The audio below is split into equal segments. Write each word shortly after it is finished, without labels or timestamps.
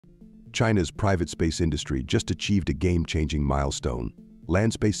China's private space industry just achieved a game-changing milestone.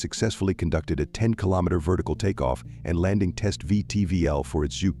 LandSpace successfully conducted a 10-kilometer vertical takeoff and landing test VTVL for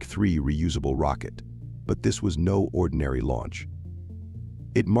its Zhuque 3 reusable rocket. But this was no ordinary launch.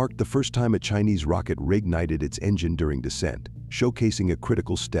 It marked the first time a Chinese rocket reignited its engine during descent, showcasing a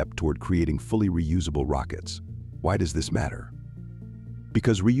critical step toward creating fully reusable rockets. Why does this matter?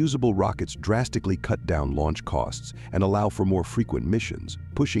 Because reusable rockets drastically cut down launch costs and allow for more frequent missions,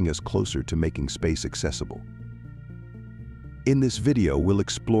 pushing us closer to making space accessible. In this video, we'll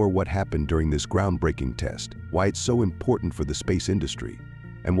explore what happened during this groundbreaking test, why it's so important for the space industry,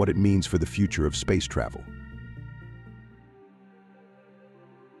 and what it means for the future of space travel.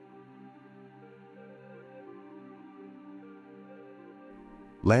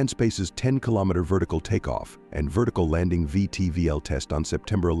 LandSpace's 10-kilometer vertical takeoff and vertical landing VTVL test on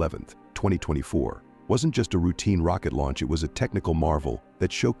September 11, 2024, wasn't just a routine rocket launch, it was a technical marvel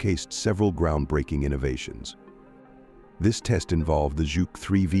that showcased several groundbreaking innovations. This test involved the Zhuque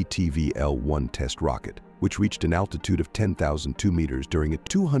 3 VTVL-1 test rocket, which reached an altitude of 10,002 meters during a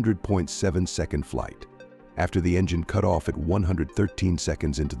 200.7-second flight. After the engine cut off at 113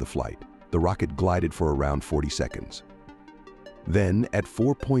 seconds into the flight, the rocket glided for around 40 seconds. Then, at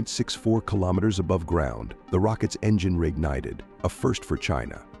 4.64 kilometers above ground, the rocket's engine reignited, a first for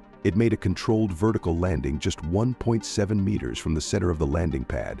China. It made a controlled vertical landing just 1.7 meters from the center of the landing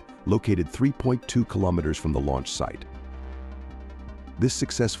pad, located 3.2 kilometers from the launch site. This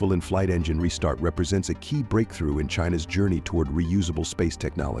successful in-flight engine restart represents a key breakthrough in China's journey toward reusable space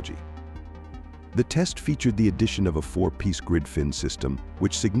technology. The test featured the addition of a 4-piece grid fin system,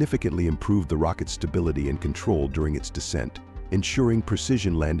 which significantly improved the rocket's stability and control during its descent, ensuring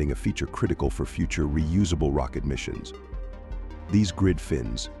precision landing, a feature critical for future reusable rocket missions. These grid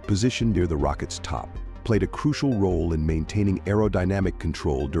fins, positioned near the rocket's top, played a crucial role in maintaining aerodynamic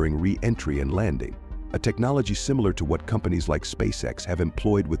control during re-entry and landing, a technology similar to what companies like SpaceX have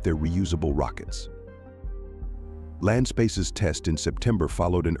employed with their reusable rockets. LandSpace's test in September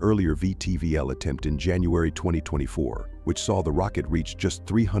followed an earlier VTVL attempt in January 2024, which saw the rocket reach just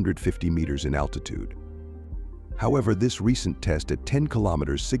 350 meters in altitude. However, this recent test at 10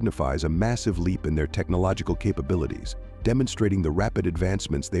 kilometers signifies a massive leap in their technological capabilities, demonstrating the rapid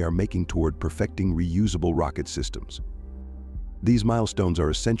advancements they are making toward perfecting reusable rocket systems. These milestones are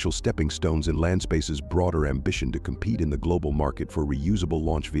essential stepping stones in LandSpace's broader ambition to compete in the global market for reusable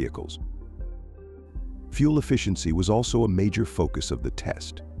launch vehicles. Fuel efficiency was also a major focus of the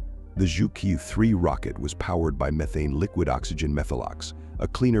test. The Zhuque 3 rocket was powered by methane liquid oxygen Methalox, a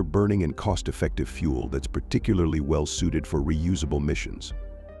cleaner burning and cost-effective fuel that's particularly well-suited for reusable missions.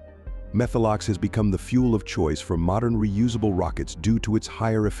 Methalox has become the fuel of choice for modern reusable rockets due to its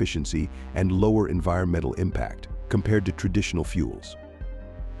higher efficiency and lower environmental impact compared to traditional fuels.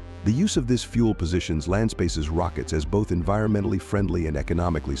 The use of this fuel positions LandSpace's rockets as both environmentally friendly and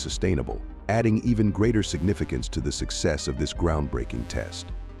economically sustainable, adding even greater significance to the success of this groundbreaking test.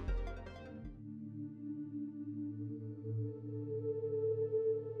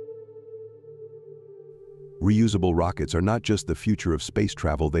 Reusable rockets are not just the future of space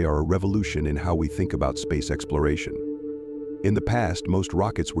travel, they are a revolution in how we think about space exploration. In the past, most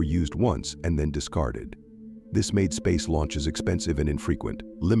rockets were used once and then discarded. This made space launches expensive and infrequent,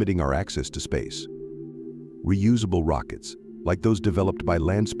 limiting our access to space. Reusable rockets, like those developed by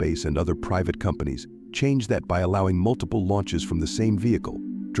LandSpace and other private companies, change that by allowing multiple launches from the same vehicle,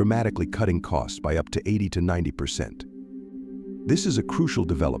 dramatically cutting costs by up to 80 to 90%. This is a crucial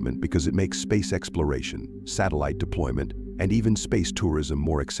development because it makes space exploration, satellite deployment, and even space tourism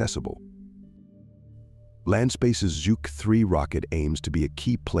more accessible. LandSpace's Zhuque 3 rocket aims to be a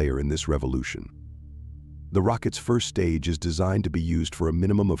key player in this revolution. The rocket's first stage is designed to be used for a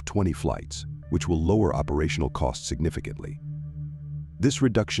minimum of 20 flights, which will lower operational costs significantly. This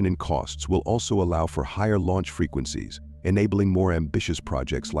reduction in costs will also allow for higher launch frequencies, enabling more ambitious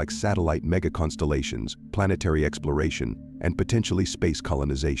projects like satellite megaconstellations, planetary exploration, and potentially space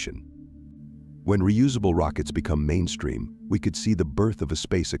colonization. When reusable rockets become mainstream, we could see the birth of a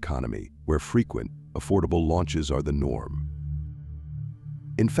space economy where frequent, affordable launches are the norm.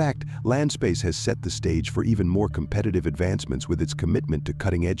 In fact, LandSpace has set the stage for even more competitive advancements with its commitment to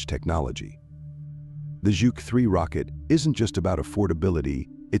cutting-edge technology. The Zhuque 3 rocket isn't just about affordability,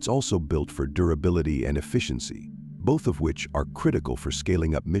 it's also built for durability and efficiency, both of which are critical for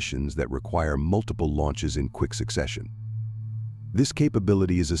scaling up missions that require multiple launches in quick succession. This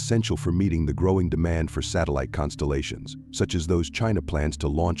capability is essential for meeting the growing demand for satellite constellations, such as those China plans to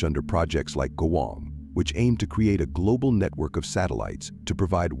launch under projects like Guoang, which aim to create a global network of satellites to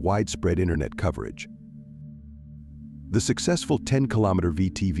provide widespread internet coverage. The successful 10-kilometer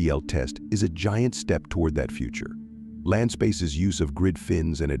VTVL test is a giant step toward that future. LandSpace's use of grid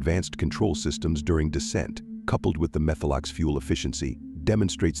fins and advanced control systems during descent, coupled with the Methalox fuel efficiency,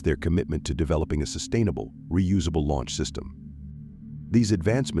 demonstrates their commitment to developing a sustainable, reusable launch system. These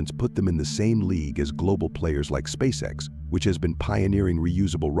advancements put them in the same league as global players like SpaceX, which has been pioneering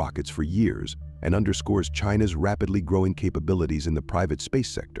reusable rockets for years and underscores China's rapidly growing capabilities in the private space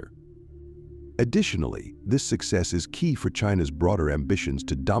sector. Additionally, this success is key for China's broader ambitions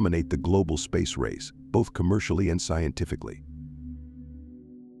to dominate the global space race, both commercially and scientifically.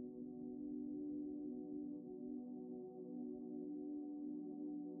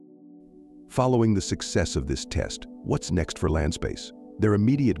 Following the success of this test, what's next for LandSpace? Their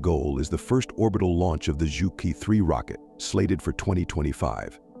immediate goal is the first orbital launch of the Zhuque 3 rocket, slated for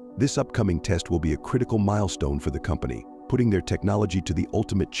 2025. This upcoming test will be a critical milestone for the company, putting their technology to the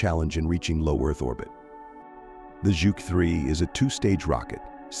ultimate challenge in reaching low Earth orbit. The Zhuque 3 is a two-stage rocket,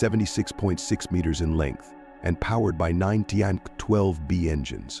 76.6 meters in length, and powered by 9 Tianq-12B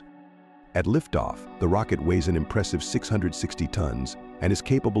engines. At liftoff, the rocket weighs an impressive 660 tons and is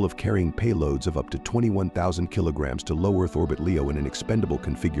capable of carrying payloads of up to 21,000 kilograms to low Earth orbit LEO in an expendable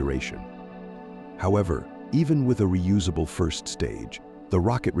configuration. However, even with a reusable first stage, the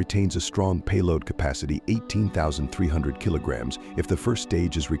rocket retains a strong payload capacity 18,300 kilograms if the first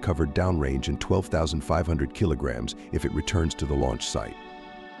stage is recovered downrange and 12,500 kilograms if it returns to the launch site.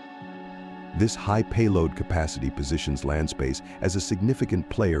 This high payload capacity positions LandSpace as a significant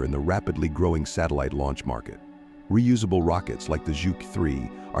player in the rapidly growing satellite launch market. Reusable rockets like the Zhuque 3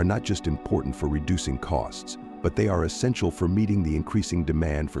 are not just important for reducing costs, but they are essential for meeting the increasing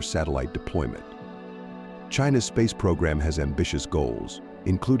demand for satellite deployment. China's space program has ambitious goals,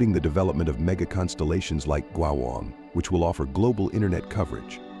 including the development of mega-constellations like Guowang, which will offer global internet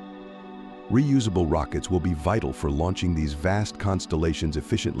coverage. Reusable rockets will be vital for launching these vast constellations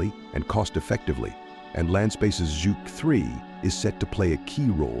efficiently and cost-effectively, and LandSpace's Zhuque 3 is set to play a key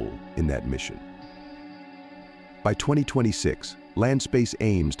role in that mission. By 2026, LandSpace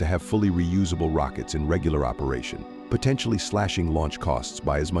aims to have fully reusable rockets in regular operation, potentially slashing launch costs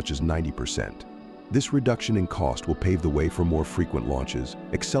by as much as 90%. This reduction in cost will pave the way for more frequent launches,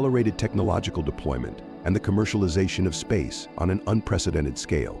 accelerated technological deployment, and the commercialization of space on an unprecedented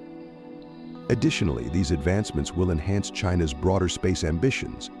scale. Additionally, these advancements will enhance China's broader space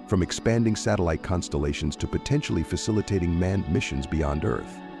ambitions, from expanding satellite constellations to potentially facilitating manned missions beyond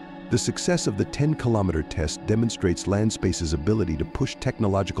Earth. The success of the 10-kilometer test demonstrates LandSpace's ability to push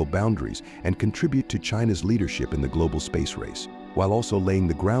technological boundaries and contribute to China's leadership in the global space race, while also laying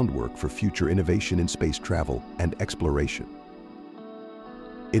the groundwork for future innovation in space travel and exploration.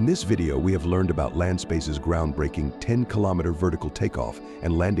 In this video, we have learned about LandSpace's groundbreaking 10-kilometer vertical takeoff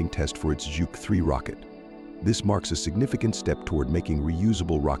and landing test for its Zhuque 3 rocket. This marks a significant step toward making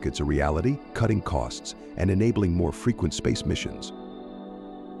reusable rockets a reality, cutting costs, and enabling more frequent space missions.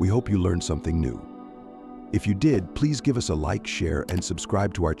 We hope you learned something new. If you did, please give us a like, share, and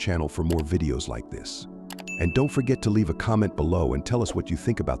subscribe to our channel for more videos like this. And don't forget to leave a comment below and tell us what you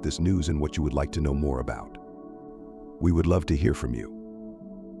think about this news and what you would like to know more about. We would love to hear from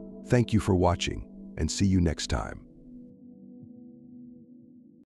you. Thank you for watching, and see you next time.